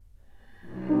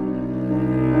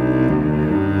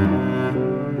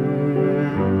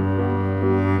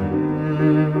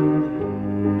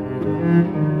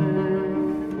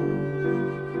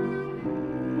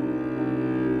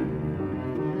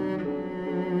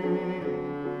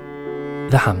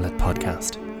The Hamlet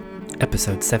Podcast,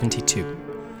 episode 72.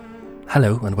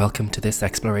 Hello and welcome to this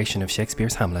exploration of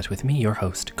Shakespeare's Hamlet with me, your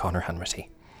host, Conor Hanratty.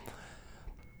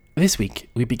 This week,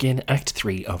 we begin Act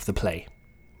 3 of the play.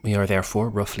 We are therefore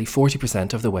roughly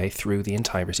 40% of the way through the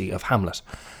entirety of Hamlet.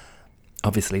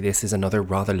 Obviously, this is another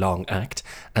rather long act,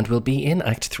 and will be in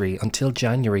Act 3 until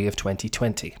January of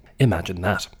 2020. Imagine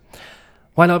that.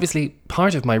 While obviously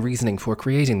part of my reasoning for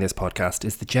creating this podcast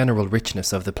is the general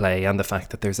richness of the play and the fact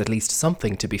that there's at least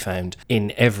something to be found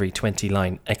in every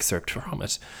 20-line excerpt from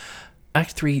it,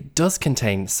 Act 3 does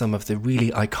contain some of the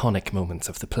really iconic moments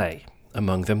of the play.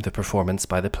 Among them, the performance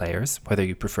by the players, whether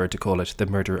you prefer to call it the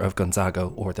murder of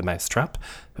Gonzago or the mousetrap,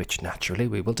 which naturally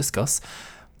we will discuss,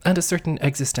 and a certain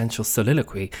existential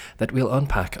soliloquy that we'll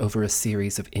unpack over a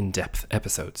series of in-depth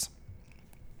episodes.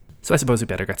 So I suppose we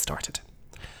better get started.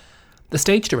 The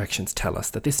stage directions tell us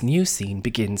that this new scene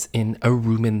begins in a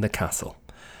room in the castle.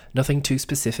 Nothing too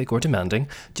specific or demanding,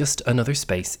 just another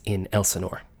space in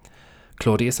Elsinore.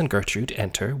 Claudius and Gertrude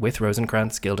enter with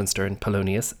Rosencrantz, Guildenstern,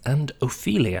 Polonius, and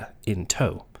Ophelia in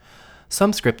tow.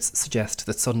 Some scripts suggest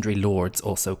that sundry lords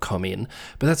also come in,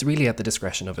 but that's really at the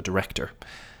discretion of a director.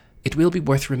 It will be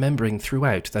worth remembering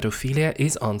throughout that Ophelia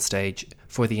is on stage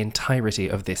for the entirety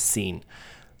of this scene.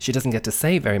 She doesn't get to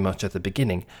say very much at the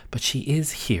beginning, but she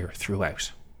is here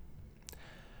throughout.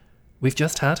 We've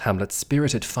just had Hamlet's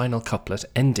spirited final couplet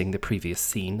ending the previous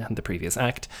scene and the previous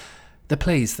act. The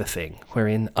play's the thing,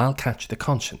 wherein I'll catch the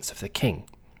conscience of the king.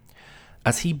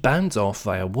 As he bounds off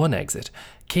via one exit,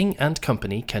 king and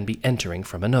company can be entering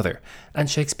from another, and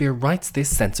Shakespeare writes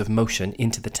this sense of motion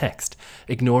into the text,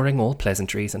 ignoring all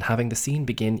pleasantries and having the scene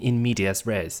begin in medias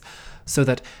res, so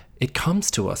that it comes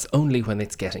to us only when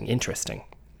it's getting interesting.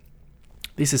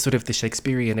 This is sort of the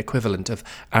Shakespearean equivalent of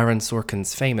Aaron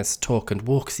Sorkin's famous talk and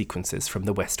walk sequences from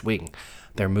The West Wing.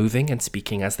 They're moving and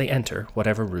speaking as they enter,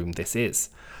 whatever room this is.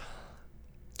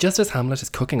 Just as Hamlet is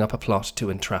cooking up a plot to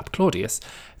entrap Claudius,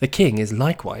 the king is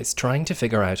likewise trying to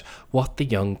figure out what the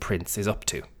young prince is up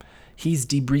to. He's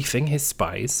debriefing his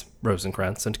spies,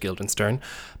 Rosencrantz and Guildenstern,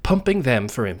 pumping them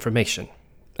for information.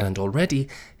 And already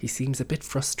he seems a bit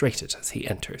frustrated as he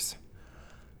enters.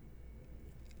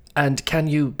 And can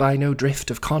you, by no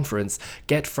drift of conference,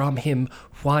 get from him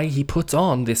why he puts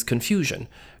on this confusion,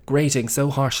 grating so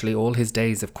harshly all his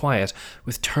days of quiet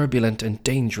with turbulent and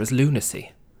dangerous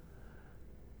lunacy?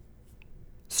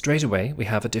 Straight away, we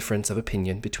have a difference of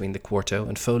opinion between the quarto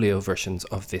and folio versions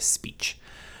of this speech.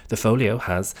 The folio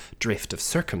has drift of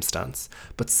circumstance,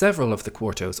 but several of the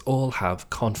quartos all have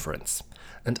conference,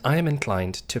 and I am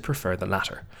inclined to prefer the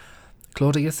latter.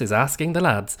 Claudius is asking the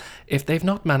lads if they've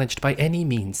not managed by any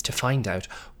means to find out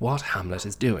what Hamlet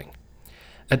is doing.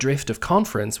 A drift of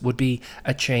conference would be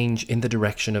a change in the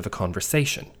direction of a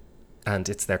conversation, and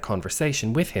it's their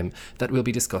conversation with him that we'll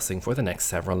be discussing for the next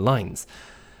several lines.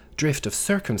 Drift of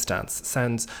circumstance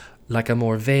sounds like a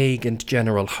more vague and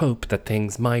general hope that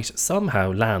things might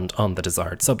somehow land on the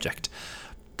desired subject.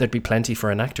 There'd be plenty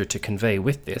for an actor to convey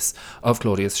with this, of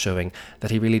Claudius showing that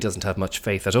he really doesn't have much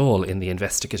faith at all in the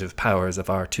investigative powers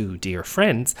of our two dear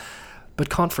friends, but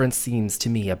conference seems to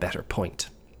me a better point.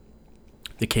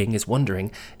 The king is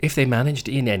wondering if they managed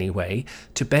in any way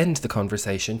to bend the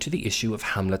conversation to the issue of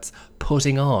Hamlet's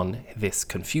putting on this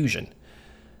confusion.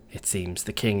 It seems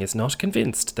the king is not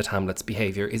convinced that Hamlet's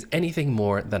behaviour is anything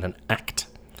more than an act.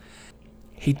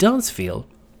 He does feel,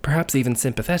 perhaps even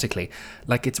sympathetically,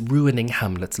 like it's ruining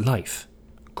Hamlet's life,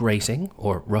 grating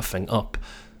or roughing up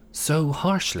so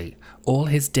harshly all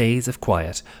his days of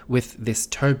quiet with this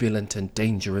turbulent and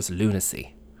dangerous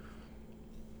lunacy.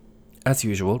 As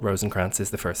usual, Rosencrantz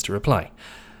is the first to reply.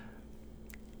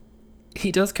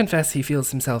 He does confess he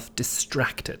feels himself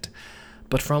distracted,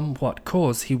 but from what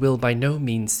cause he will by no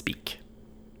means speak.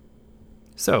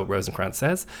 So, Rosencrantz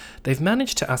says, they've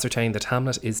managed to ascertain that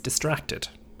Hamlet is distracted,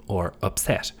 or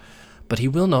upset, but he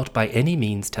will not by any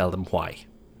means tell them why.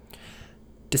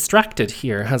 Distracted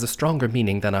here has a stronger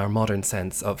meaning than our modern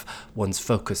sense of one's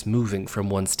focus moving from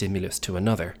one stimulus to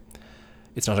another.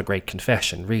 It's not a great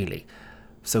confession, really.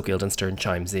 So Guildenstern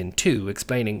chimes in too,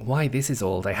 explaining why this is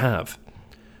all they have.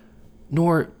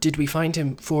 Nor did we find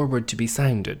him forward to be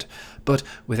sounded, but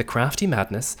with a crafty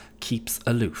madness keeps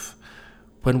aloof,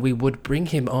 when we would bring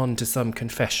him on to some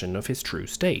confession of his true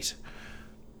state.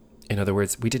 In other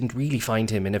words, we didn't really find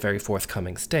him in a very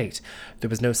forthcoming state. There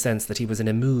was no sense that he was in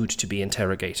a mood to be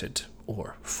interrogated,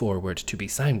 or forward to be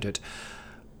sounded.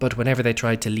 But whenever they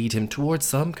tried to lead him towards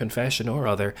some confession or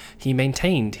other, he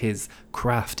maintained his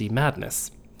crafty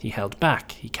madness. He held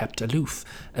back, he kept aloof,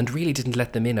 and really didn't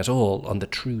let them in at all on the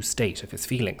true state of his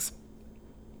feelings.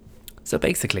 So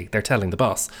basically, they're telling the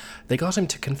boss, they got him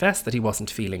to confess that he wasn't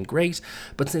feeling great,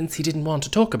 but since he didn't want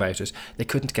to talk about it, they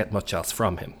couldn't get much else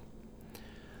from him.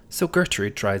 So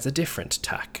Gertrude tries a different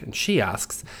tack, and she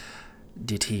asks,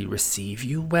 "Did he receive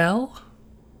you well?"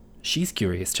 She's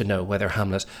curious to know whether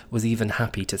Hamlet was even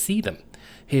happy to see them,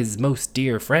 his most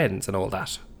dear friends and all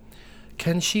that.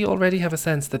 Can she already have a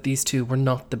sense that these two were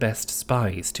not the best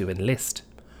spies to enlist?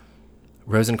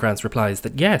 Rosencrantz replies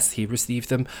that yes, he received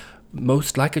them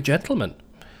most like a gentleman.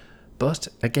 But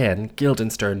again,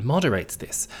 Guildenstern moderates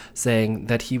this, saying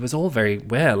that he was all very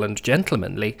well and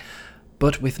gentlemanly,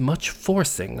 but with much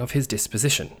forcing of his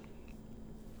disposition.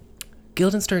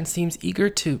 Guildenstern seems eager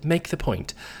to make the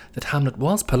point that Hamlet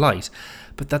was polite,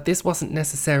 but that this wasn't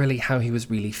necessarily how he was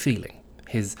really feeling.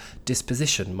 His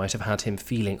disposition might have had him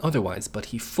feeling otherwise, but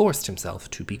he forced himself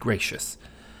to be gracious.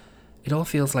 It all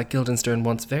feels like Guildenstern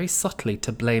wants very subtly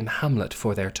to blame Hamlet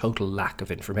for their total lack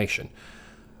of information.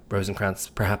 Rosencrantz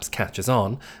perhaps catches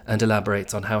on and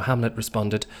elaborates on how Hamlet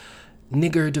responded,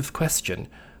 "Niggard of question,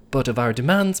 but of our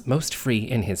demands most free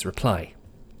in his reply."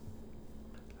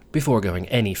 Before going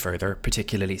any further,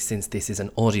 particularly since this is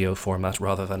an audio format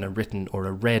rather than a written or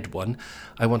a read one,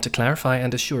 I want to clarify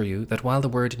and assure you that while the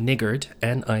word niggard,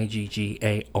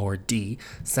 Niggard,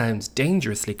 sounds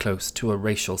dangerously close to a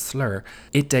racial slur,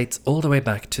 it dates all the way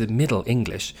back to Middle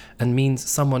English and means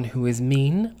someone who is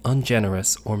mean,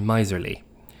 ungenerous, or miserly.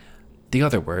 The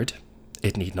other word,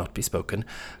 it need not be spoken,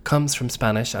 comes from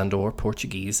Spanish and or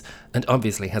Portuguese and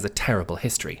obviously has a terrible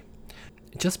history.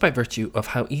 Just by virtue of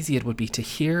how easy it would be to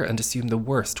hear and assume the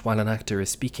worst while an actor is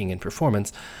speaking in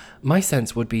performance, my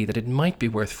sense would be that it might be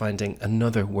worth finding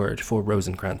another word for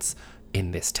Rosencrantz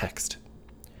in this text.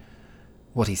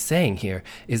 What he's saying here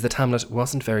is that Hamlet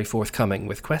wasn't very forthcoming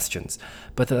with questions,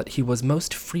 but that he was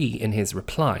most free in his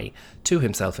reply to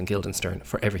himself and Guildenstern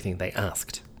for everything they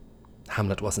asked.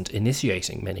 Hamlet wasn't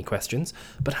initiating many questions,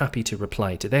 but happy to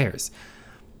reply to theirs.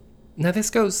 Now this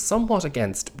goes somewhat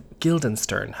against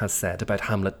Guildenstern has said about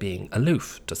Hamlet being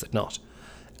aloof, does it not?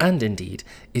 And indeed,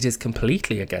 it is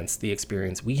completely against the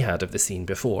experience we had of the scene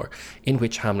before, in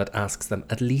which Hamlet asks them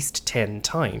at least 10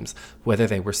 times whether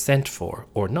they were sent for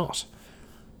or not.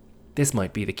 This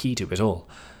might be the key to it all.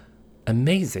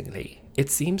 Amazingly, it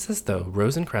seems as though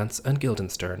Rosencrantz and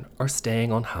Guildenstern are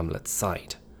staying on Hamlet's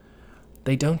side.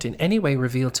 They don't in any way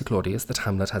reveal to Claudius that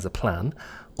Hamlet has a plan,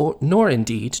 nor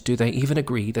indeed do they even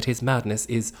agree that his madness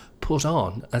is put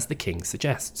on as the king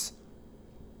suggests.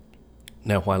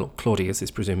 Now, while Claudius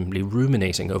is presumably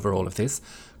ruminating over all of this,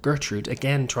 Gertrude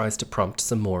again tries to prompt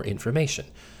some more information,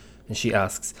 and she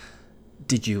asks,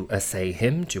 "Did you assay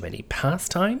him to any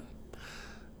pastime?"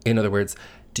 In other words,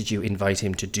 did you invite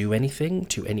him to do anything,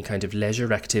 to any kind of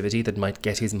leisure activity that might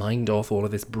get his mind off all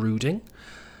of this brooding?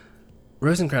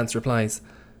 Rosencrantz replies,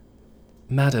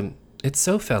 "Madam, it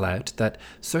so fell out that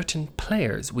certain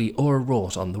players we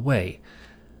o'erwrought on the way.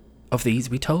 Of these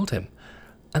we told him,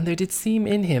 and there did seem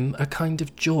in him a kind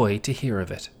of joy to hear of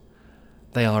it.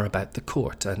 They are about the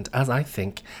court, and, as I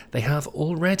think, they have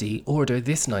already order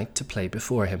this night to play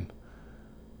before him."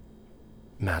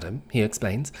 "Madam," he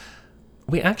explains,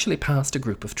 "we actually passed a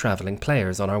group of travelling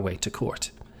players on our way to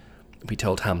court. We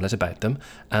told Hamlet about them,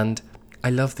 and, I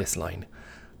love this line,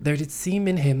 there did seem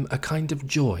in him a kind of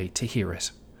joy to hear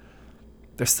it.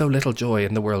 There's so little joy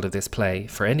in the world of this play,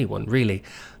 for anyone really,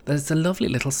 that it's a lovely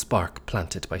little spark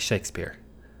planted by Shakespeare.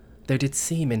 There did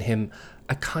seem in him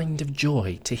a kind of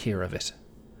joy to hear of it."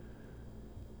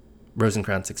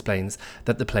 Rosencrantz explains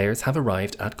that the players have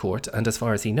arrived at court, and as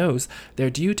far as he knows, they're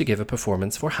due to give a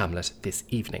performance for Hamlet this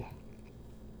evening.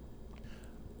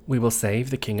 We will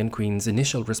save the King and Queen's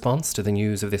initial response to the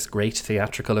news of this great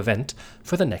theatrical event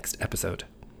for the next episode.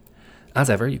 As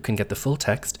ever, you can get the full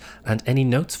text and any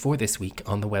notes for this week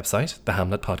on the website,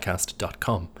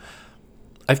 thehamletpodcast.com.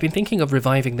 I've been thinking of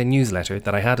reviving the newsletter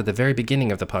that I had at the very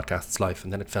beginning of the podcast's life,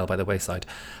 and then it fell by the wayside.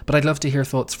 But I'd love to hear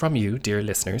thoughts from you, dear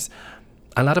listeners.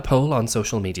 I'll add a poll on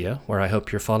social media, where I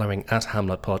hope you're following at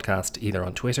Hamlet Podcast, either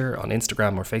on Twitter, on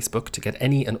Instagram or Facebook, to get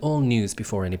any and all news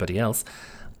before anybody else.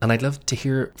 And I'd love to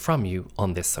hear from you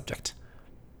on this subject.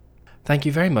 Thank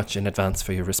you very much in advance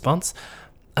for your response,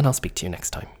 and I'll speak to you next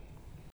time.